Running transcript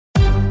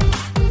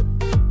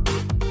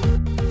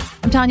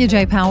Tanya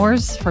J.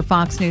 Powers for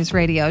Fox News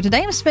Radio.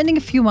 Today I'm spending a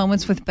few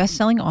moments with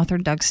best-selling author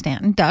Doug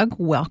Stanton. Doug,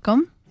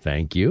 welcome.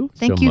 Thank you.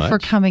 Thank you for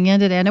coming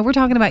in today. I know we're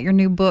talking about your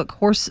new book,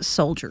 Horse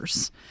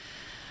Soldiers.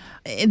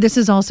 This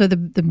is also the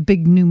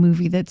big new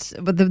movie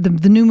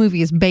the new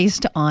movie is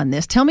based on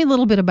this. Tell me a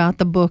little bit about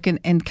the book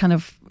and kind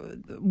of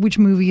which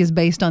movie is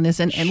based on this.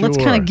 And let's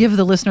kind of give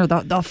the listener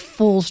the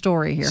full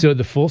story here. So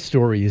the full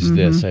story is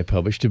this. I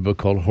published a book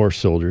called Horse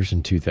Soldiers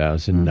in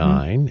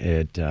 2009.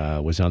 It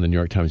was on the New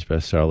York Times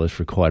bestseller list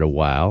for quite a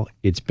while.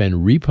 It's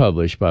been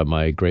republished by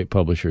my great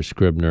publisher,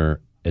 Scribner,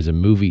 as a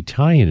movie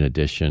tie-in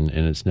edition,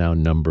 and it's now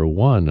 #1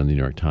 on the New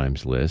York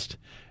Times list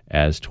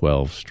as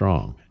 12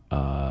 Strong,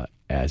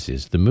 as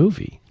is the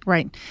movie.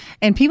 Right.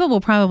 And people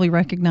will probably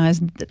recognize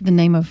the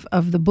name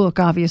of the book,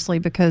 obviously,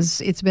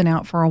 because it's been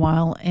out for a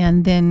while.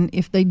 And then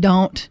if they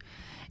don't,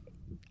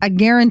 I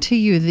guarantee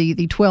you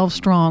the 12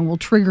 Strong will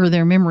trigger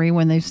their memory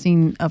when they've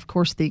seen, of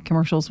course, the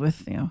commercials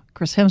with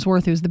Chris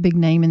Hemsworth, who's the big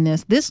name in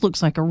this. This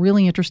looks like a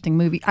really interesting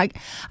movie. I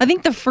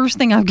think the first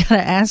thing I've got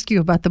to ask you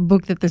about the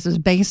book that this is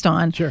based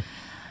on. Sure.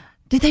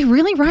 Did they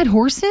really ride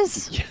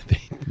horses? Yeah,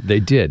 they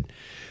did.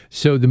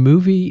 So the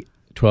movie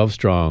 12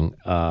 Strong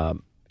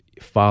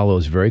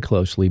follows very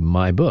closely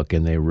my book,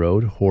 and they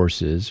rode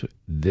horses.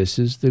 This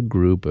is the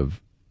group of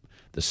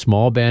the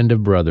small band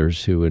of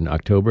brothers who in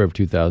October of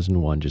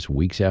 2001, just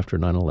weeks after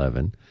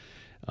 9/11,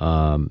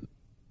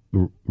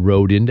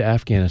 rode into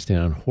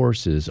Afghanistan on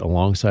horses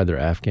alongside their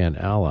Afghan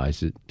allies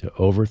to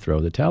overthrow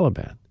the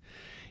Taliban.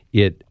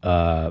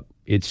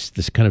 It's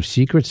this kind of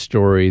secret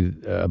story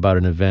about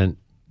an event,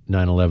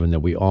 9/11,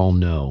 that we all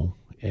know,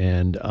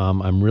 and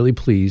I'm really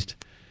pleased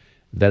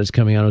that it's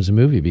coming out as a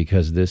movie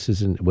because this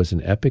was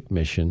an epic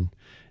mission,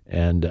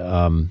 and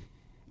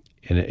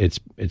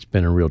it's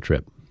been a real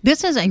trip.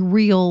 This is a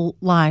real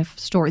life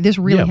story. This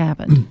really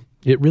happened.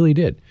 It really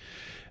did.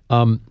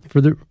 For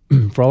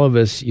all of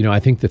us, I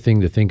think the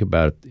thing to think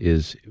about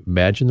is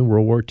imagine the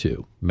World War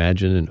II.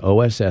 Imagine an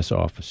OSS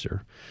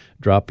officer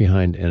dropped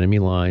behind enemy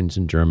lines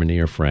in Germany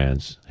or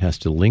France, has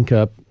to link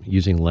up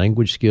using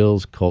language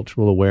skills,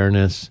 cultural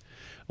awareness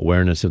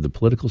of the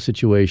political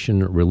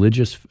situation,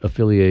 religious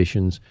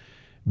affiliations,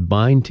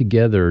 bind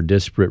together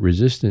disparate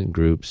resistant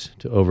groups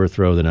to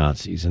overthrow the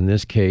Nazis. In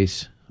this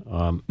case,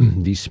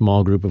 these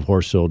small group of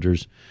horse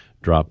soldiers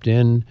dropped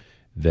in.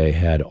 They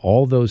had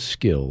all those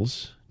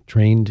skills,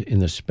 trained in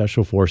the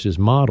Special Forces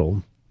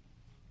model,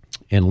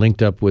 and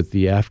linked up with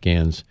the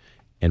Afghans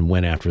and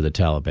went after the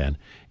Taliban.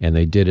 And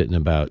they did it in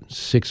about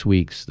 6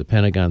 weeks. The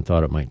Pentagon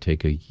thought it might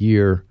take a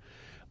year.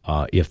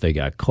 If they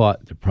got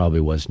caught, there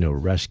probably was no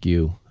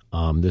rescue.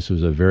 This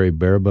was a very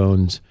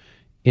bare-bones,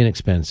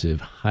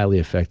 inexpensive, highly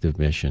effective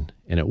mission,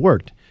 and it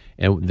worked.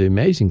 And the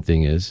amazing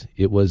thing is,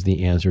 it was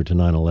the answer to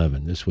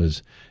 9/11. This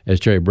was, as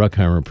Jerry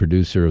Bruckheimer,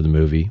 producer of the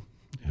movie,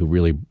 who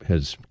really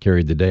has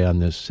carried the day on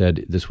this,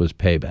 said this was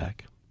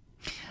payback.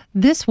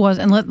 This was,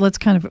 and let's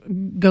kind of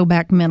go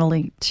back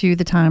mentally to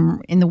the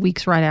time in the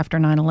weeks right after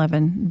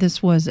 9/11.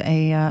 This was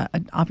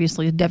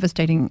obviously a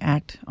devastating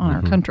act on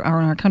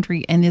our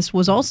country, and this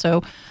was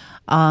also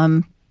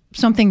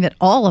something that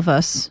all of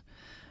us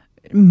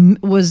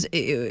was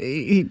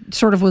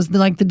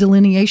like the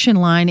delineation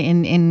line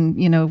in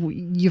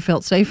you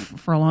felt safe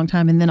for a long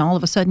time, and then all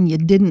of a sudden you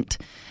didn't,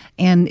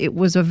 and it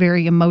was a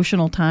very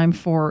emotional time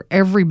for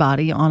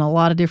everybody on a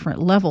lot of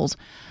different levels.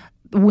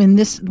 When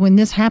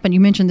this happened, you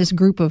mentioned this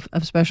group of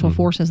special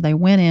forces. They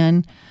went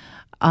in.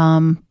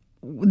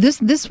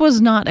 This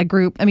was not a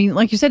group. I mean,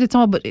 like you said,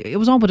 it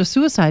was all but a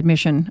suicide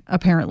mission.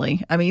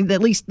 Apparently, I mean,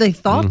 at least they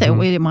thought that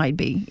way it might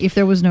be if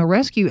there was no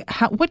rescue.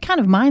 What kind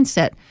of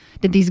mindset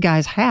did these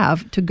guys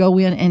have to go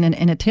in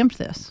and attempt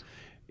this?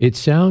 It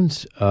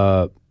sounds.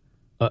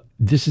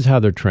 This is how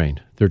they're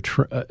trained.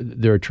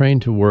 They're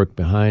trained to work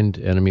behind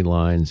enemy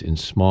lines in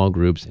small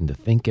groups and to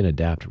think and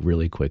adapt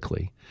really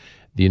quickly.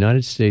 The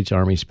United States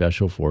Army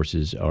Special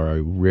Forces are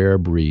a rare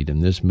breed,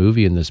 and this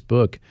movie and this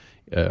book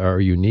are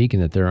unique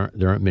in that there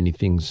aren't many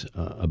things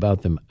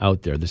about them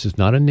out there. This is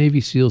not a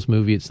Navy SEALs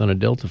movie. It's not a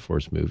Delta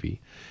Force movie.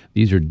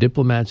 These are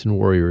diplomats and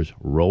warriors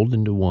rolled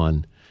into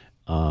one,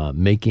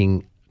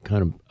 making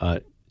kind of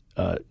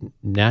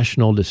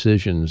national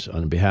decisions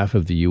on behalf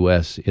of the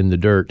U.S. in the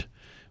dirt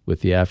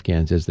with the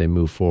Afghans as they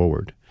move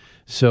forward.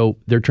 So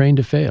they're trained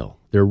to fail.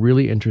 They're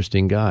really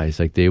interesting guys.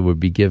 Like they would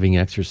be giving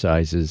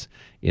exercises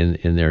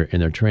in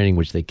their training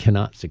which they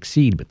cannot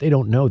succeed, but they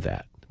don't know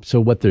that. So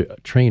what the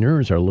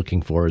trainers are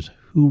looking for is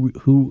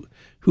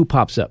who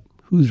pops up,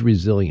 who's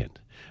resilient.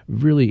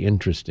 Really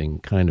interesting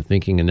kind of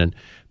thinking, and then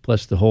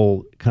plus the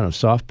whole kind of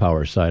soft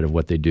power side of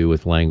what they do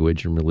with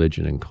language and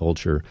religion and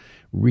culture.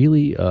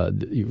 Really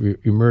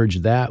emerge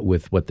that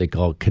with what they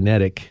call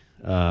kinetic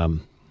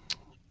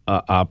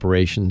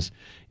operations,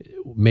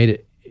 made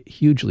it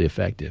hugely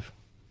effective.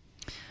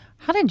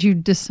 How did you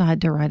decide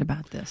to write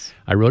about this?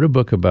 I wrote a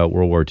book about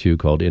World War II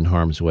called In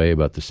Harm's Way,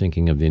 about the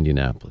sinking of the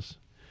Indianapolis.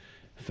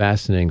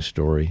 Fascinating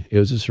story. It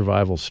was a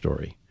survival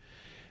story.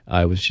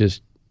 I was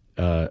just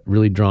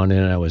really drawn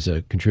in. I was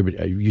a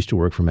contributor. I used to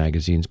work for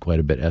magazines quite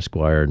a bit,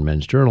 Esquire and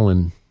Men's Journal,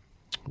 and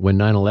when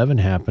 9/11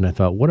 happened, I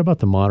thought, what about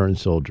the modern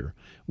soldier?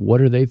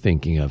 What are they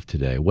thinking of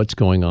today? What's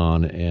going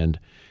on? And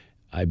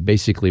I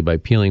basically, by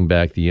peeling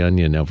back the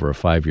onion over a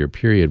 5-year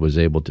period, was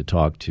able to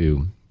talk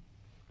to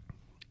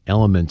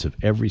elements of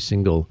every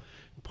single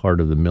part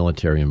of the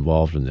military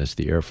involved in this,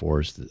 the Air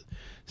Force, the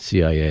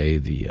CIA,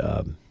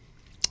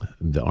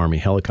 the Army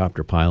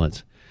helicopter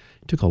pilots.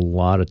 It took a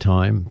lot of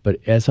time, but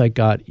as I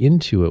got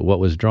into it, what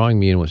was drawing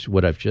me in was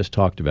what I've just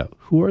talked about.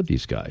 Who are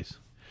these guys?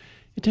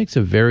 It takes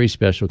a very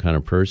special kind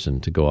of person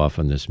to go off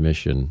on this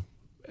mission,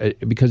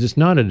 because it's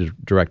not a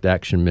direct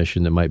action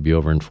mission that might be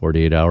over in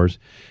 48 hours.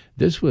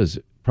 This was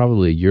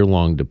probably a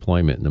year-long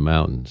deployment in the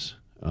mountains,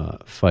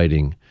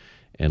 fighting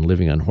and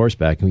living on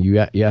horseback. And you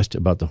asked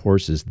about the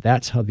horses.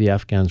 That's how the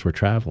Afghans were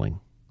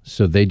traveling.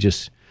 So they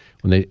just,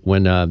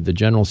 when the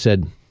general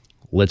said,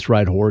 let's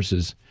ride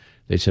horses,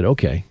 they said,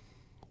 okay,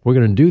 we're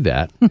going to do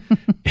that.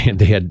 And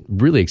they had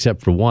really,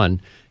 except for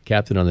one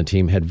captain on the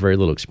team, had very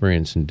little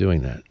experience in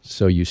doing that.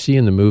 So you see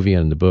in the movie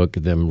and in the book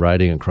them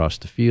riding across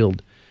the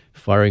field,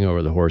 firing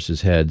over the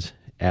horses' heads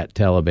at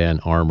Taliban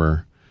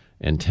armor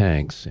and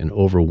tanks and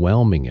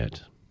overwhelming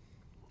it.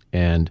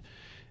 And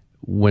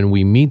when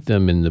we meet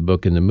them in the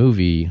book and the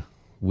movie,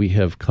 we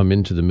have come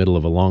into the middle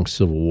of a long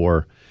civil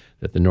war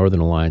that the Northern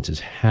Alliance is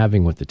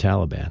having with the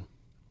Taliban.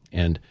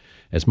 And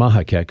as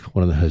Mahakek,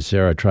 one of the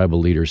Hazara tribal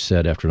leaders,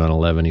 said after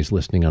 9/11, he's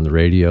listening on the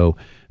radio,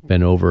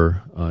 bent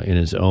over in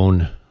his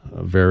own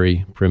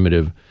very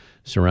primitive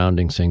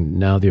surroundings, saying,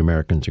 now the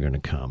Americans are going to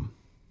come.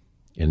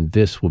 And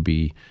this will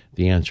be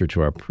the answer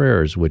to our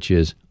prayers, which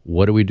is,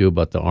 what do we do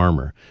about the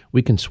armor?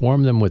 We can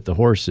swarm them with the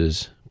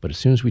horses, but as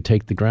soon as we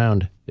take the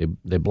ground,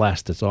 they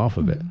blast us off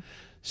of it.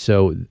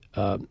 So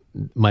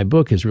my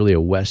book is really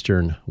a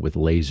Western with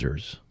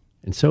lasers.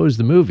 And so is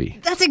the movie.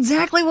 That's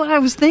exactly what I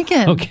was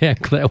thinking. Okay, I'm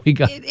glad we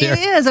got there. It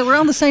is. We're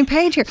on the same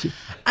page here.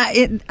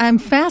 I'm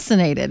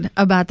fascinated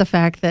about the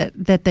fact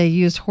that they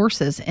used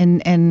horses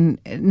and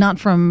not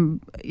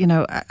from,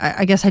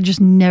 I guess I just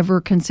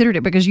never considered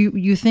it, because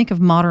you think of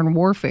modern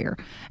warfare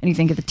and you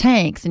think of the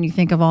tanks and you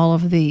think of all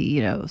of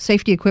the,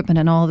 safety equipment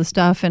and all of the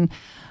stuff. And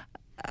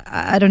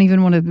I don't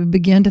even want to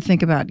begin to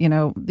think about,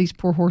 these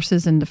poor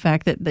horses and the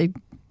fact that they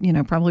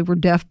probably were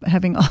deaf,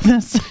 having all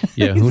this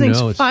yeah, these who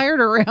things knows?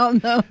 Fired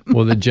around them.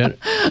 Well, the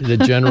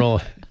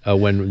general,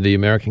 when the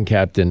American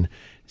captain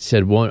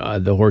said,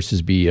 "Won't the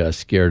horses be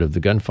scared of the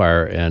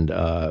gunfire?" and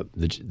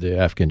the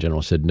Afghan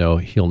general said, "No,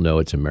 he'll know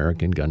it's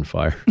American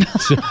gunfire."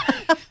 So,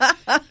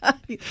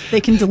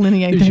 they can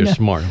delineate. These are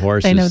smart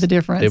horses. They know the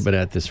difference. They've been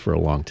at this for a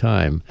long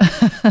time.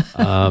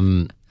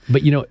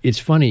 But, it's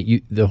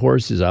funny. The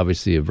horse is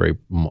obviously a very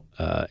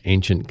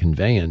ancient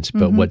conveyance,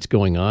 but what's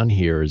going on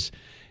here is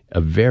a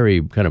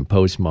very kind of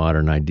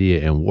postmodern idea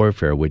in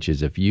warfare, which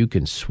is if you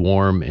can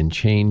swarm and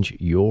change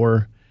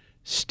your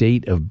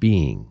state of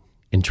being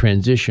and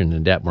transition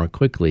and adapt more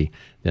quickly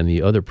than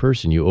the other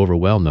person, you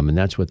overwhelm them, and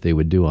that's what they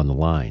would do on the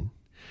line.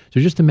 So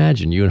just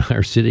imagine you and I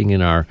are sitting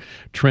in our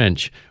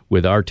trench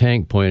with our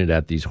tank pointed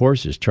at these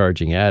horses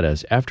charging at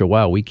us. After a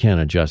while, we can't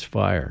adjust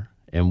fire.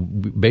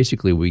 And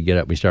basically, we get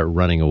up, we start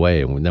running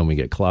away, and then we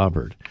get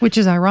clobbered. Which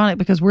is ironic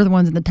because we're the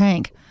ones in the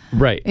tank.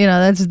 Right.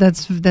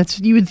 That's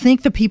you would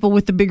think the people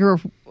with the bigger,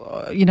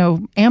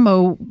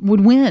 ammo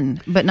would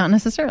win, but not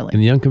necessarily. In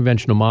the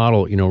unconventional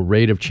model,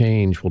 rate of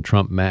change will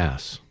trump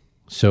mass,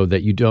 so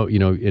that you don't,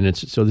 and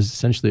it's so this is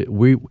essentially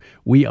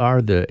we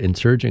are the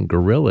insurgent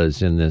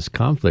guerrillas in this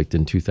conflict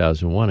in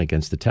 2001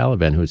 against the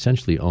Taliban, who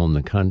essentially own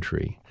the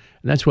country.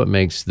 And that's what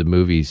makes the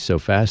movie so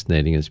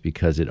fascinating, is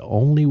because it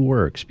only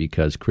works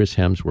because Chris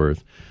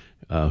Hemsworth,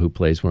 who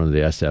plays one of the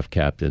SF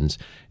captains,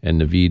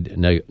 and Naveed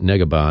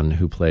Negahban,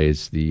 who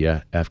plays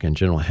the Afghan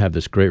general, have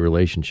this great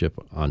relationship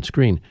on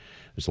screen.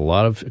 There's a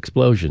lot of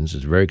explosions.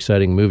 It's a very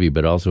exciting movie,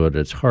 but also at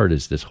its heart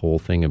is this whole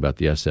thing about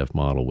the SF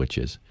model, which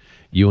is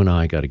you and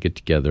I got to get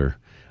together.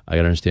 I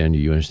got to understand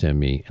you, you understand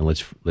me, and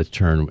let's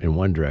turn in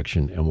one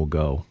direction, and we'll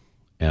go,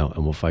 and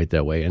we'll fight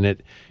that way. And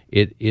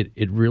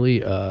it really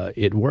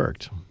it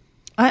worked.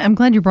 I'm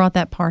glad you brought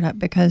that part up,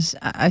 because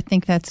I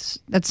think that's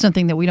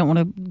something that we don't want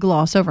to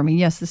gloss over. I mean,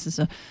 yes, this is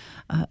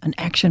an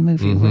action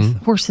movie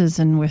with horses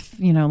and with,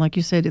 like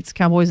you said, it's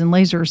cowboys and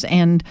lasers,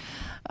 and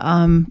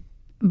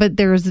but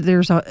there's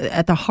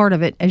at the heart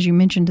of it, as you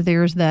mentioned,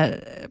 there's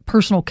that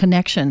personal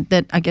connection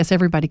that I guess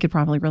everybody could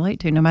probably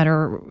relate to, no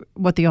matter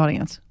what the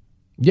audience.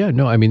 Yeah,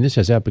 no, I mean, this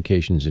has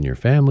applications in your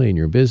family, in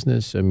your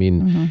business. I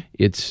mean,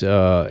 it's,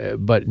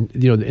 but,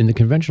 in the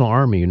conventional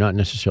army, you're not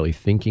necessarily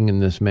thinking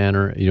in this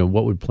manner.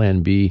 What would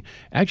plan B?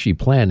 Actually,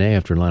 plan A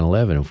after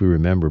 9/11, if we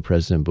remember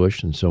President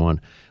Bush and so on,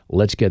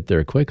 let's get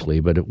there quickly.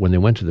 But when they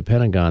went to the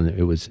Pentagon,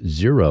 it was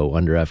zero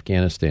under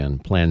Afghanistan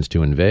plans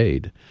to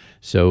invade.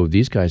 So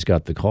these guys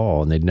got the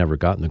call, and they'd never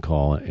gotten the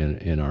call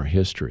in our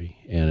history.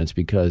 And it's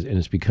because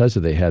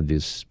they had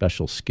this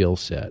special skill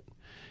set.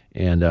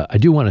 And I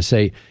do want to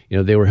say,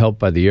 they were helped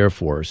by the Air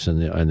Force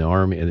and the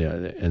Army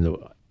and the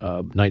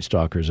Night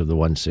Stalkers of the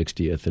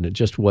 160th, and it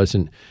just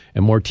wasn't.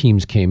 And more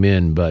teams came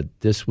in, but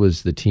this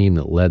was the team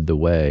that led the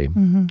way,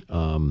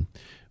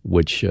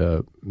 which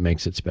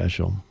makes it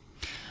special.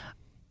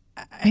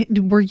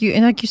 Were you,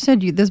 and like you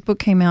said, this book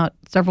came out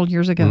several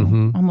years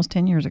ago, almost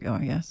 10 years ago,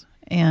 I guess.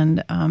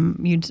 And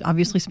you'd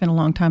obviously spent a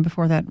long time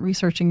before that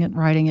researching it,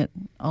 writing it,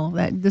 all of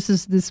that.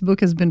 This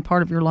book has been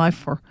part of your life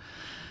for,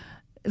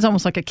 it's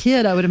almost like a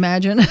kid, I would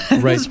imagine,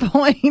 at this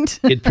point.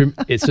 So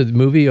the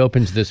movie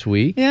opens this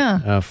week,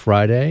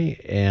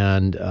 Friday,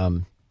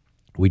 and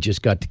we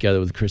just got together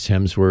with Chris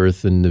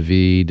Hemsworth and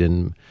Naveed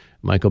and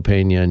Michael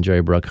Pena and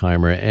Jerry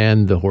Bruckheimer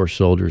and the horse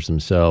soldiers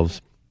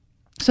themselves.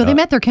 So they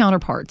met their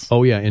counterparts.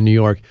 Oh, yeah, in New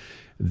York.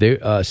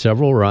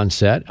 Several were on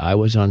set. I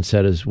was on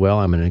set as well.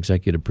 I'm an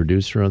executive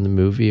producer on the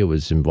movie. I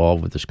was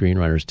involved with the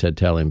screenwriters Ted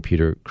Talley and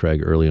Peter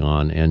Craig early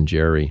on, and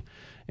Jerry,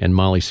 and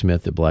Molly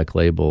Smith at Black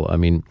Label. I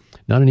mean,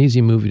 not an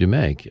easy movie to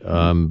make,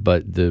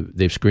 but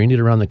they've screened it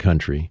around the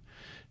country.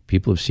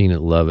 People have seen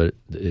it, love it.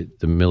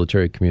 The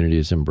military community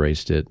has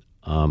embraced it.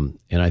 And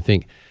I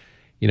think,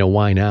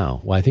 why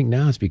now? Well, I think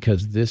now it's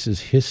because this is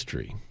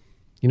history.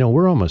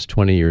 We're almost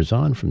 20 years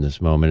on from this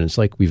moment. It's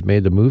like we've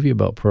made the movie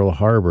about Pearl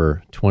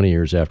Harbor 20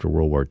 years after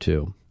World War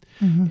II.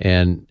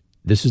 And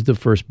this is the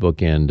first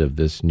bookend of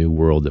this new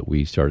world that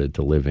we started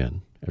to live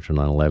in after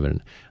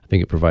 9/11. I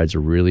think it provides a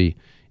really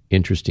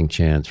interesting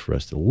chance for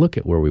us to look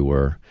at where we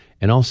were.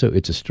 And also,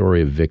 it's a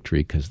story of victory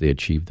because they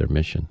achieved their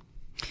mission.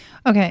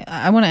 Okay,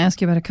 I want to ask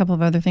you about a couple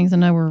of other things. I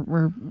know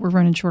we're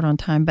running short on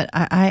time, but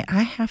I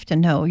have to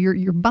know,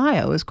 your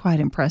bio is quite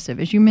impressive.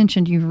 As you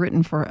mentioned, you've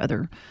written for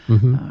other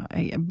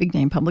big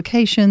name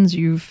publications.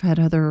 You've had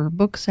other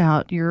books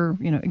out. You're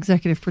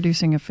executive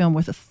producing a film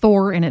with a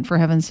Thor in it, for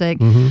heaven's sake.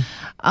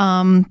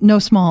 No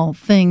small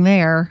thing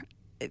there.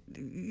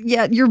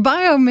 Yeah, your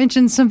bio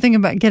mentions something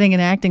about getting an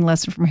acting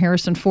lesson from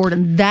Harrison Ford,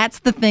 and that's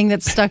the thing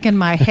that's stuck in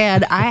my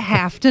head. I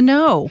have to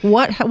know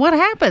what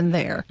happened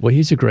there. Well,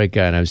 he's a great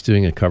guy, and I was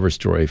doing a cover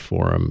story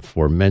for him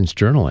for Men's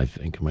Journal, I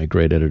think, my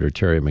great editor,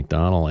 Terry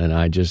McDonald, and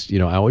I just,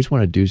 I always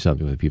want to do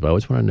something with people. I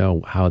always want to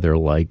know how they're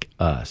like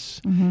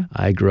us.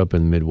 I grew up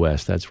in the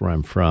Midwest. That's where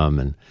I'm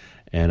from,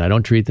 and I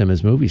don't treat them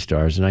as movie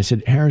stars. And I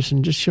said,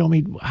 Harrison, just show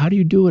me, how do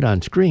you do it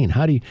on screen?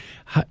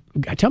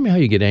 Tell me how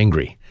you get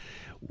angry.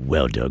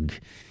 Well, Doug.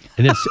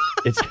 And it's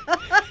wait.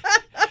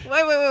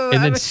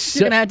 And then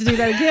you're going to have to do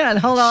that again.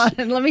 Hold on.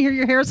 And let me hear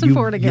your Harrison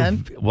Ford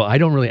again. Well,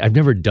 I've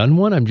never done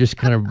one. I'm just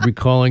kind of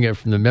recalling it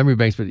from the memory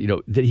banks. But,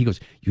 that he goes,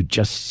 you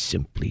just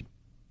simply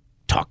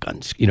talk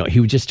on, he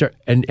would just start.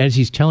 And as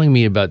he's telling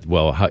me about,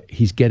 how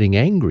he's getting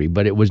angry,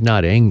 but it was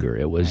not anger.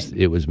 It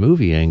was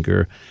movie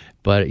anger.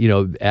 But,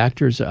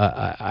 actors,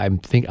 I'm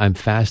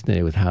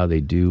fascinated with how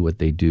they do what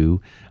they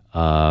do.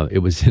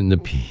 It was in the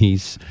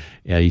piece,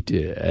 he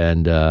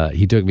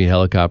took me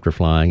helicopter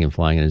flying and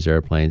flying in his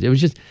airplanes. It was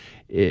just,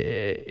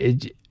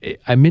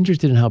 I'm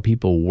interested in how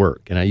people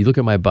work. And you look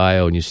at my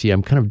bio and you see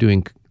I'm kind of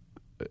doing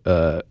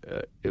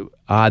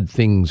odd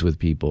things with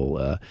people.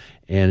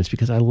 And it's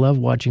because I love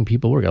watching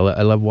people work.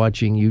 I love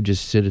watching you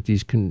just sit at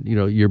these,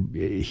 you're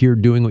here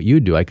doing what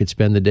you do. I could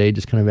spend the day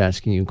just kind of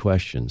asking you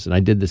questions. And I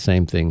did the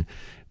same thing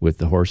with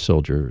the horse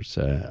soldiers.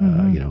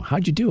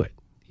 How'd you do it?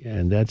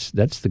 And that's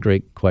the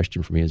great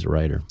question for me as a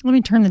writer. Let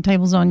me turn the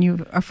tables on you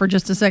for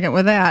just a second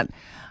with that.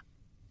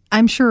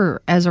 I'm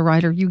sure as a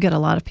writer, you get a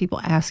lot of people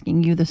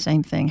asking you the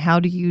same thing. How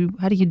do you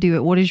do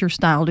it? What is your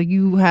style? Do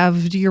you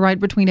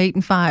write between 8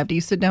 and 5? Do you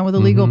sit down with a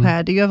legal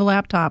pad? Do you have a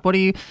laptop?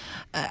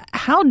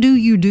 How do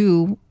you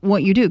do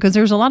what you do? Because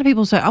there's a lot of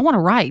people who say, I want to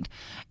write.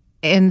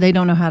 And they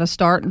don't know how to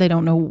start. They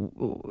don't know.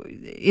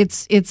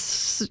 It's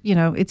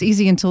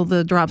easy until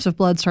the drops of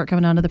blood start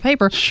coming onto the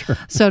paper,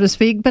 so to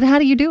speak. But how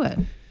do you do it?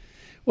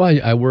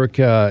 Well, I work.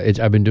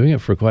 I've been doing it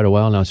for quite a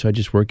while now, so I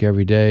just work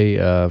every day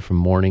from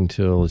morning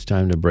till it's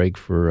time to break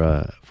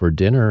for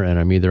dinner, and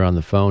I'm either on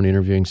the phone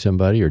interviewing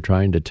somebody or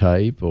trying to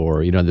type,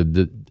 or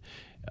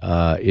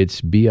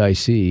it's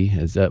BIC,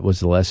 as that was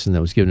the lesson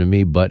that was given to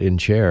me. Butt in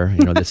chair.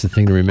 That's the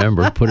thing to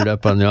remember. Put it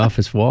up on the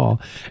office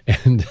wall,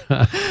 and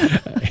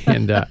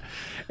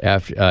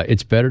after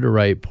it's better to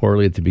write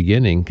poorly at the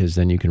beginning because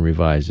then you can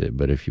revise it.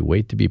 But if you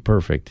wait to be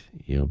perfect,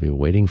 you'll be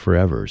waiting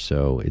forever.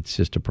 So it's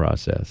just a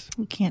process.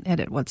 You can't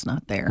edit what's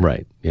not there.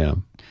 Right. Yeah.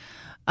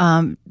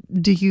 I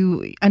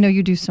know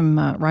you do some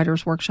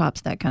writers'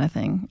 workshops, that kind of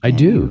thing. I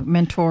do. You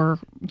mentor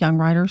young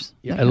writers.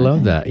 Yeah, I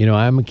love that.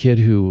 I'm a kid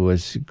who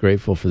was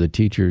grateful for the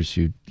teachers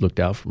who looked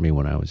out for me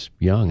when I was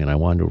young, and I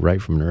wanted to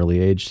write from an early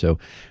age. So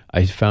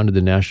I founded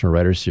the National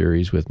Writer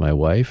Series with my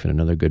wife and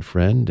another good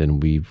friend,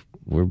 and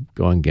we're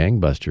going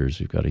gangbusters.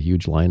 We've got a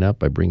huge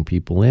lineup. I bring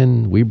people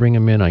in. We bring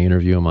them in. I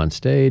interview them on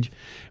stage.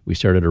 We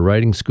started a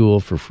writing school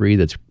for free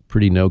that's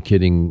pretty, no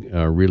kidding,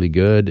 really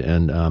good.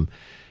 And,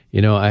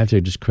 I have to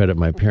just credit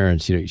my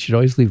parents. You should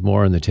always leave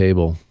more on the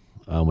table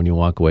when you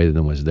walk away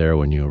than was there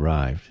when you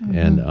arrived.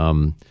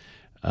 And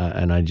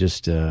I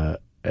just,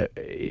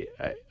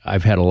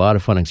 I've had a lot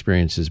of fun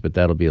experiences, but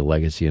that'll be a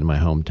legacy in my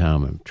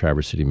hometown of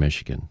Traverse City,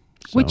 Michigan.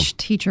 So. Which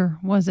teacher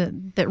was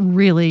it that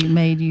really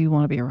made you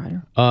want to be a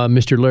writer?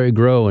 Mr. Larry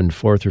Groh in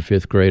 4th or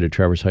 5th grade at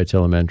Traverse Heights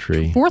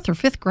Elementary. 4th or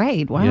 5th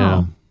grade? Wow.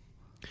 Yeah.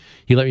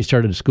 He let me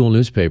start at a school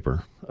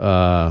newspaper.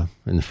 and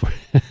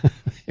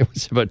it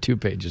was about 2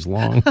 pages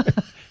long.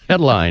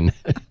 Headline: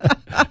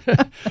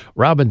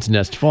 Robin's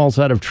nest falls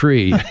out of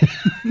tree.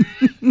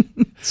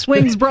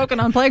 Swings broken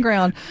on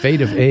playground.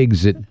 Fate of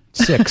eggs at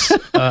 6.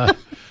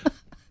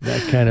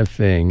 That kind of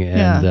thing.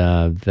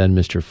 And then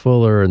Mr.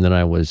 Fuller, and then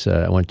I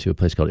went to a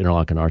place called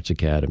Interlochen Arts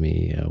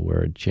Academy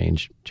where it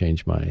changed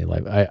my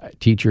life.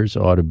 Teachers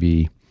ought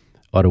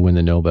to win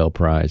the Nobel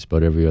Prize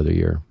about every other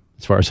year,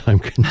 as far as I'm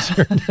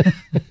concerned.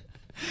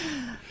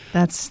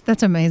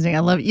 That's amazing. I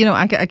love it.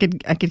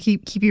 I could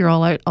keep you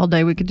all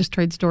day. We could just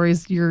trade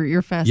stories.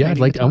 You're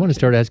fascinating. Yeah, I want to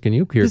start asking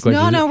you questions.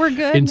 No, we're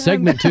good. In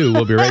segment 2,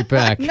 we'll be right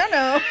back.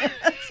 No,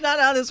 that's not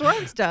how this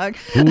works, Doug.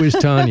 Who is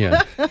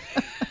Tanya?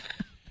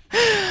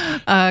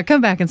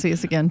 Come back and see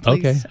us again,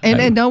 please. Okay.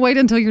 And don't wait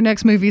until your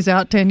next movie's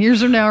out 10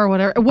 years from now or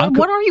whatever.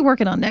 What are you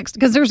working on next?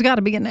 Because there's got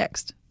to be a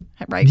next,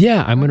 right?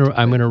 Yeah, I'm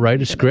gonna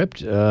write a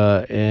script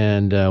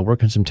and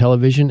work on some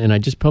television. And I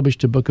just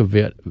published a book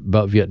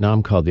about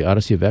Vietnam called The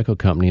Odyssey of Echo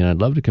Company, and I'd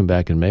love to come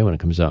back in May when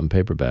it comes out in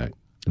paperback.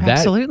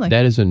 Absolutely.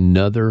 That is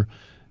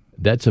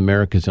that's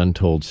America's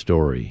untold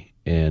story.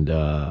 And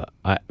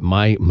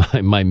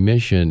my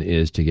mission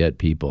is to get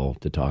people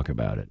to talk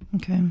about it.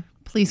 Okay.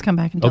 Please come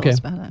back and tell us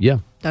about it. Yeah.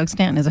 Doug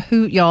Stanton is a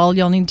hoot, y'all.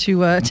 Y'all need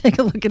to take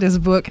a look at his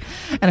book.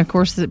 And, of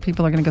course,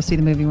 people are going to go see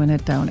the movie when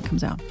it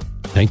comes out.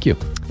 Thank you.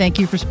 Thank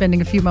you for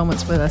spending a few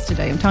moments with us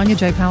today. I'm Tanya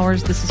J.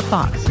 Powers. This is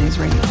Fox News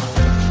Radio.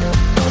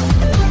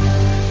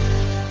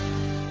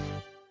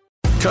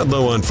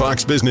 Kudlow on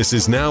Fox Business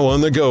is now on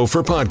the go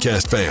for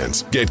podcast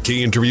fans. Get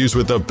key interviews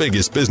with the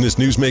biggest business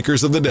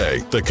newsmakers of the day.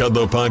 The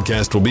Kudlow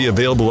podcast will be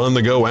available on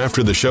the go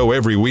after the show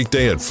every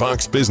weekday at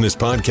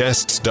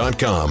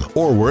foxbusinesspodcasts.com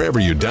or wherever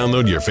you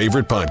download your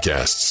favorite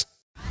podcasts.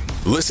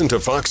 Listen to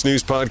Fox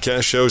News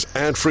podcast shows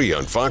ad-free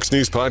on Fox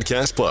News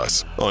Podcast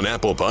Plus, on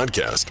Apple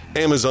Podcast,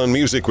 Amazon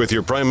Music with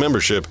your Prime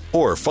membership,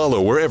 or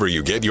follow wherever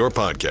you get your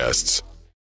podcasts.